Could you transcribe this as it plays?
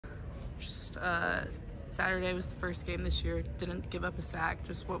Just Saturday was the first game this year. Didn't give up a sack.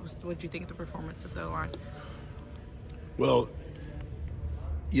 Just what do you think of the performance of the O-line? Well,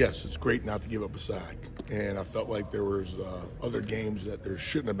 yes, it's great not to give up a sack. And I felt like there was other games that there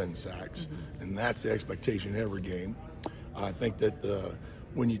shouldn't have been sacks, and that's the expectation in every game. I think that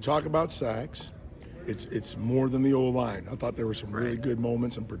when you talk about sacks, it's more than the O-line. I thought there were some really good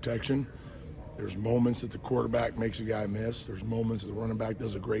moments in protection. There's moments that the quarterback makes a guy miss. There's moments that the running back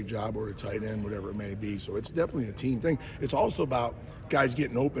does a great job, or the tight end, whatever it may be. So it's definitely a team thing. It's also about guys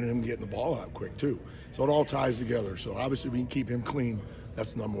getting open and him getting the ball out quick too. So it all ties together. So obviously we can keep him clean.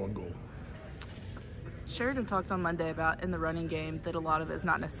 That's the number one goal. Sheridan talked on Monday about in the running game that a lot of it is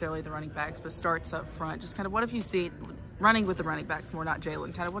not necessarily the running backs, but starts up front. Just kind of what have you seen running with the running backs more, not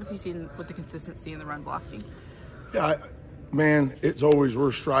Jalen? Kind of what have you seen with the consistency in the run blocking? Yeah, man, it's always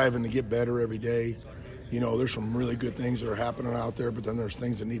we're striving to get better every day. You know, there's some really good things that are happening out there, but then there's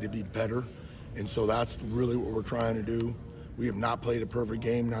things that need to be better. And so that's really what we're trying to do. We have not played a perfect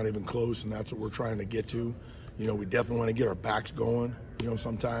game, not even close, and that's what we're trying to get to. You know, we definitely want to get our backs going. You know,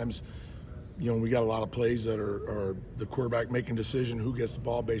 sometimes, you know, we got a lot of plays that are the quarterback making a decision who gets the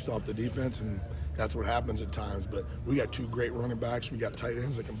ball based off the defense, and that's what happens at times. But we got two great running backs. We got tight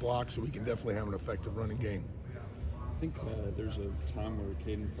ends that can block, so we can definitely have an effective running game. I think there's a time where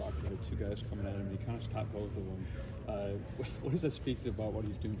Kadyn Proctor had two guys coming at him, and he kind of stopped both of them. What does that speak to about what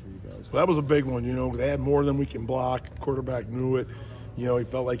he's doing for you guys? Well, that was a big one. You know, they had more than we can block. Quarterback knew it. You know, he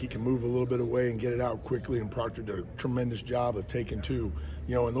felt like he can move a little bit away and get it out quickly, and Proctor did a tremendous job of taking two.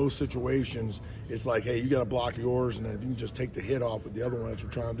 You know, in those situations, it's like, hey, you got to block yours, and then if you can just take the hit off with the other one, that's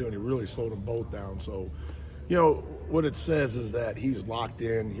what we're trying to do, and he really slowed them both down. So, you know, what it says is that he was locked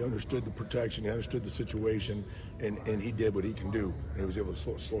in, he understood the protection, he understood the situation, and he did what he can do, and he was able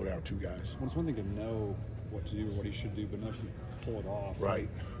to slow down two guys. Well, it's one thing to know what to do or what he should do, but not to pull it off. Right.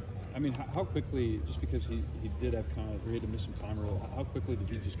 I mean, how quickly, just because he did have he had to miss some time early, how quickly did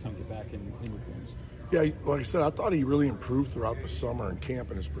he just kind of get back in with things? Yeah, like I said, I thought he really improved throughout the summer in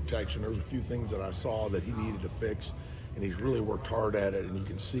camp in his protection. There was a few things that I saw that he needed to fix, and he's really worked hard at it, and you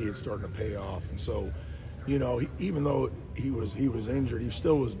can see it starting to pay off. And so, you know, even though he was injured, he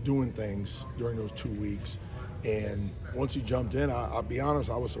still was doing things during those 2 weeks. And once he jumped in, I'll be honest,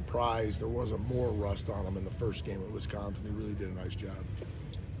 I was surprised there wasn't more rust on him in the first game at Wisconsin. He really did a nice job.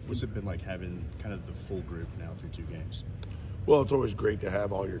 What's it been like having kind of the full group now through 2 games? Well, it's always great to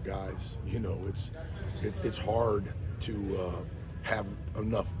have all your guys. You know, it's hard to have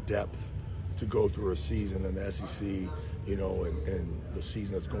enough depth to go through a season in the SEC, you know, and the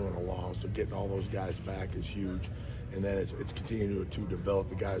season that's going along. So getting all those guys back is huge. And then it's continuing to develop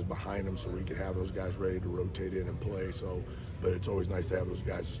the guys behind them so we can have those guys ready to rotate in and play. So, but it's always nice to have those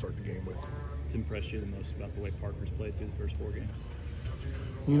guys to start the game with. What's impressed you the most about the way Parker's played through the first 4 games?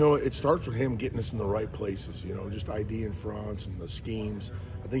 You know, it starts with him getting us in the right places, you know, just ID in fronts and the schemes.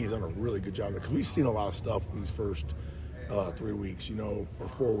 I think he's done a really good job because we've seen a lot of stuff these first 3 weeks, you know, or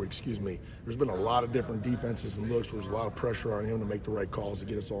 4 weeks, excuse me. There's been a lot of different defenses and looks. There was a lot of pressure on him to make the right calls to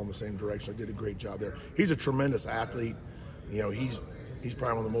get us all in the same direction. I did a great job there. He's a tremendous athlete. You know, he's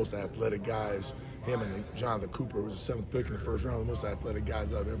probably one of the most athletic guys. Him and Jonathan Cooper was the 7th pick in the first round, the most athletic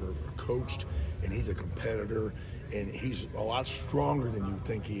guys I've ever coached. And he's a competitor, and he's a lot stronger than you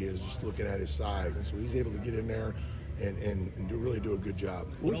think he is, just looking at his size. And so he's able to get in there and really do a good job.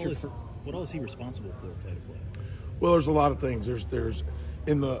 What all is he responsible for, play to play? Well, there's a lot of things. There's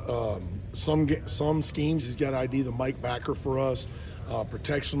in the some schemes he's got to ID the Mike backer for us.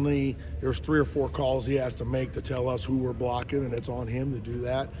 Protectionally, there's 3 or 4 calls he has to make to tell us who we're blocking, and it's on him to do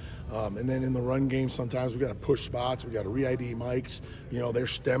that. And then in the run game, sometimes we got to push spots. We got to re-ID Mikes. You know, they're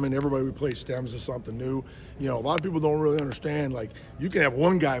stemming. Everybody we play stems is something new. You know, a lot of people don't really understand. Like, you can have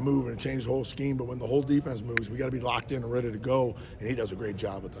one guy move and change the whole scheme, but when the whole defense moves, we got to be locked in and ready to go. And he does a great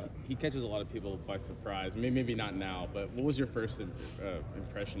job with that. He catches a lot of people by surprise. Maybe not now, but what was your first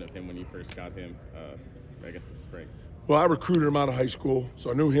impression of him when you first got him? I guess this spring. Well, I recruited him out of high school,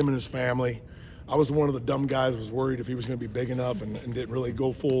 so I knew him and his family. I was one of the dumb guys who was worried if he was going to be big enough and didn't really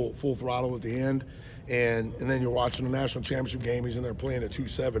go full throttle at the end. And then you're watching the national championship game, he's in there playing at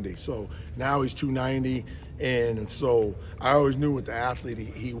 270. So now he's 290, and so I always knew what the athlete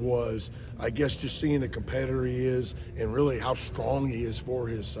he was. I guess just seeing the competitor he is and really how strong he is for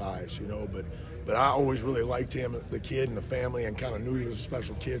his size, you know. But I always really liked him, the kid and the family, and kind of knew he was a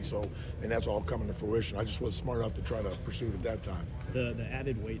special kid. So, and that's all coming to fruition. I just wasn't smart enough to try to pursue it at that time. The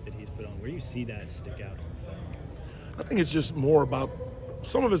added weight that he's put on, where do you see that stick out in the film? I think it's just more about,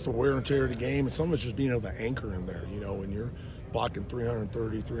 some of it's the wear and tear of the game, and some of it's just being able to anchor in there. You know, when you're blocking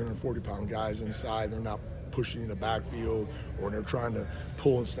 330, 340-pound guys inside, they're not pushing in the backfield or when they're trying to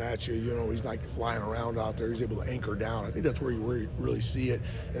pull and snatch you, you know, he's not flying around out there. He's able to anchor down. I think that's where you really see it.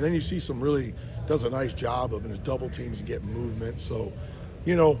 And then you see does a nice job of in his double teams and getting movement. So,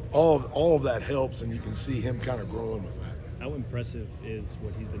 you know, all of that helps, and you can see him kind of growing with that. How impressive is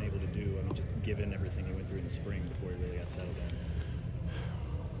what he's been able to do? I mean, just given everything he went through in the spring before he really got settled in.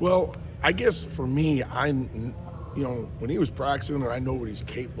 Well, I guess for me, you know, when he was practicing and I know what he's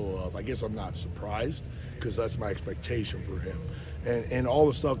capable of, I guess I'm not surprised because that's my expectation for him. And all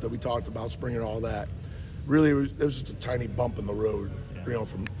the stuff that we talked about, spring and all that, really it was just a tiny bump in the road. You know,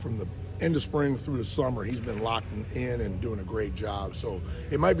 from the end of spring through the summer, he's been locked in and doing a great job. So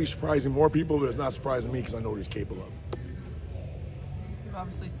it might be surprising more people, but it's not surprising me because I know what he's capable of. We've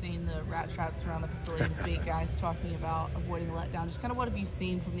obviously seen the rat traps around the facility this week, guys talking about avoiding a letdown. Just kind of what have you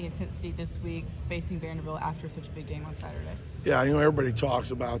seen from the intensity this week facing Vanderbilt after such a big game on Saturday? Yeah, you know, everybody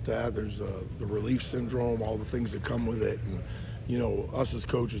talks about that. There's the relief syndrome, all the things that come with it. And, you know, us as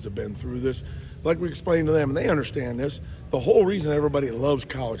coaches have been through this. Like we explained to them, and they understand this, the whole reason everybody loves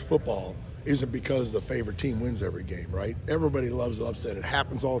college football isn't because the favorite team wins every game, right? Everybody loves the upset. It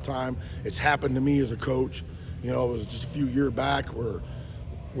happens all the time. It's happened to me as a coach. You know, it was just a few years back where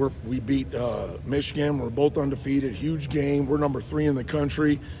we beat Michigan. We're both undefeated, huge game. We're number 3 in the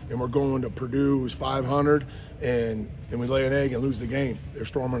country, and we're going to Purdue, who's 500, and we lay an egg and lose the game. They're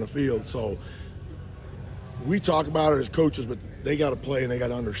storming the field. So we talk about it as coaches, but they got to play and they got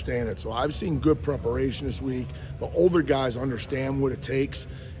to understand it. So I've seen good preparation this week. The older guys understand what it takes,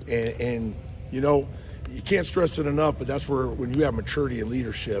 and you know, you can't stress it enough, but that's where when you have maturity and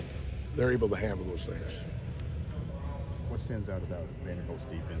leadership, they're able to handle those things. What stands out about Vanderbilt's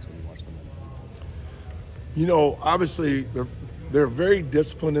defense when you watch them? You know, obviously they're very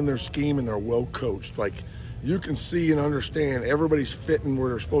disciplined in their scheme and they're well coached. Like you can see and understand everybody's fitting where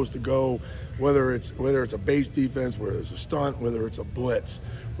they're supposed to go, whether it's a base defense, whether it's a stunt, whether it's a blitz,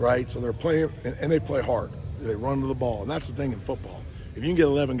 right? So they're playing and they play hard. They run to the ball, and that's the thing in football. If you can get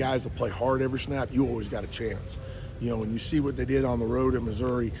 11 guys to play hard every snap, you always got a chance. You know, when you see what they did on the road in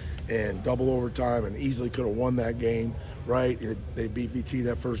Missouri and double overtime and easily could have won that game, right? They beat VT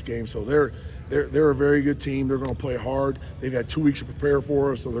that first game, so they're a very good team. They're going to play hard. They've had 2 weeks to prepare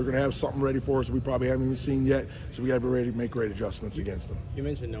for us, so they're going to have something ready for us we probably haven't even seen yet. So we got to be ready to make great adjustments against them. You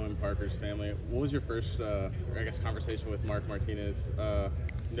mentioned knowing Parker's family. What was your first, conversation with Mark Martinez,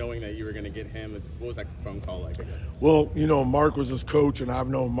 knowing that you were going to get him? What was that phone call like? Well, you know, Mark was his coach, and I've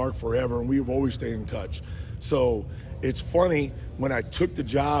known Mark forever, and we've always stayed in touch. So it's funny, when I took the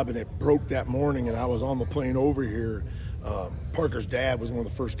job and it broke that morning and I was on the plane over here, Parker's dad was one of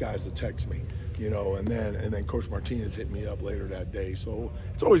the first guys to text me, you know, and then Coach Martinez hit me up later that day. So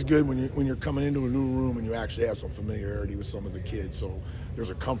it's always good when you're coming into a new room and you actually have some familiarity with some of the kids. So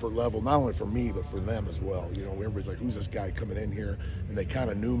there's a comfort level, not only for me, but for them as well. You know, everybody's like, who's this guy coming in here? And they kind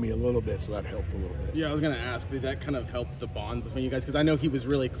of knew me a little bit, so that helped a little bit. Yeah, I was going to ask, did that kind of help the bond between you guys? Because I know he was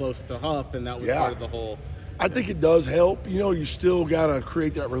really close to Huff, and that was part of the whole. I think it does help. You know, you still got to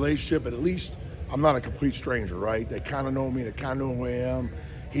create that relationship, but at least I'm not a complete stranger, right? They kind of know me. They kind of know who I am.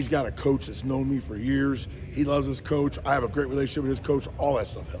 He's got a coach that's known me for years. He loves his coach. I have a great relationship with his coach. All that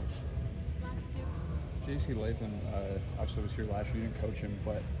stuff helps. J.C. Latham obviously was here last year. You didn't coach him,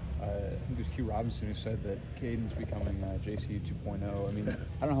 but I think it was Q Robinson who said that Kadyn's becoming J.C. 2.0. I mean,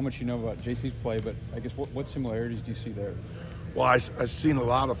 I don't know how much you know about J.C.'s play, but I guess what similarities do you see there? Well, I've seen a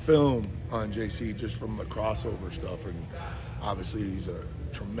lot of film on JC just from the crossover stuff, and obviously he's a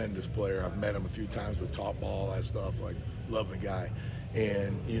tremendous player. I've met him a few times with top ball, that stuff. Like, love the guy.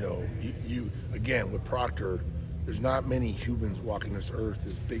 And, you know, you again, with Proctor, there's not many humans walking this earth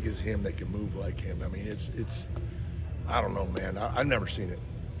as big as him that can move like him. I mean, it's I don't know, man. I've never seen it.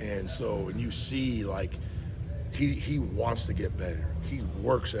 And so, and you see, like, he wants to get better. He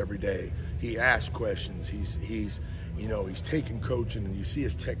works every day. He asks questions. He's you know, he's taking coaching, and you see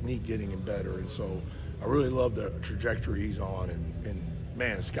his technique getting him better. And so I really love the trajectory he's on, and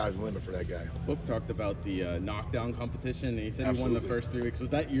man, the sky's the limit for that guy. Book talked about the knockdown competition, and he said Absolutely. He won the first 3 weeks. Was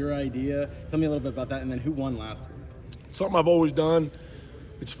that your idea? Tell me a little bit about that, and then who won last week? Something I've always done.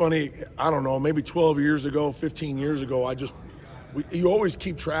 It's funny, I don't know, maybe 12 years ago, 15 years ago, you always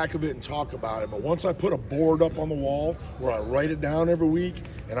keep track of it and talk about it, but once I put a board up on the wall where I write it down every week,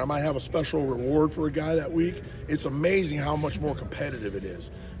 and I might have a special reward for a guy that week, it's amazing how much more competitive it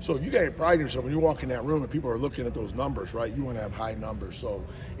is. So if you got to pride in yourself when you walk in that room and people are looking at those numbers, right? You want to have high numbers. So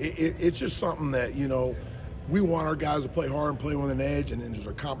it's just something that, you know, we want our guys to play hard and play with an edge, and then there's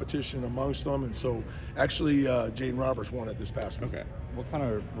a competition amongst them. And so actually Jaden Roberts won it this past week. Okay. What kind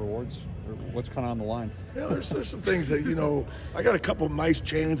of rewards, or what's kind of on the line? You know, there's some things that, you know, I got a couple of nice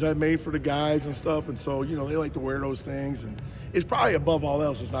chains I made for the guys and stuff, and so, you know, they like to wear those things. And it's probably above all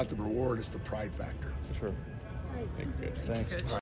else, it's not the reward, it's the pride factor. For sure. Thanks, Coach. Thanks. Coach.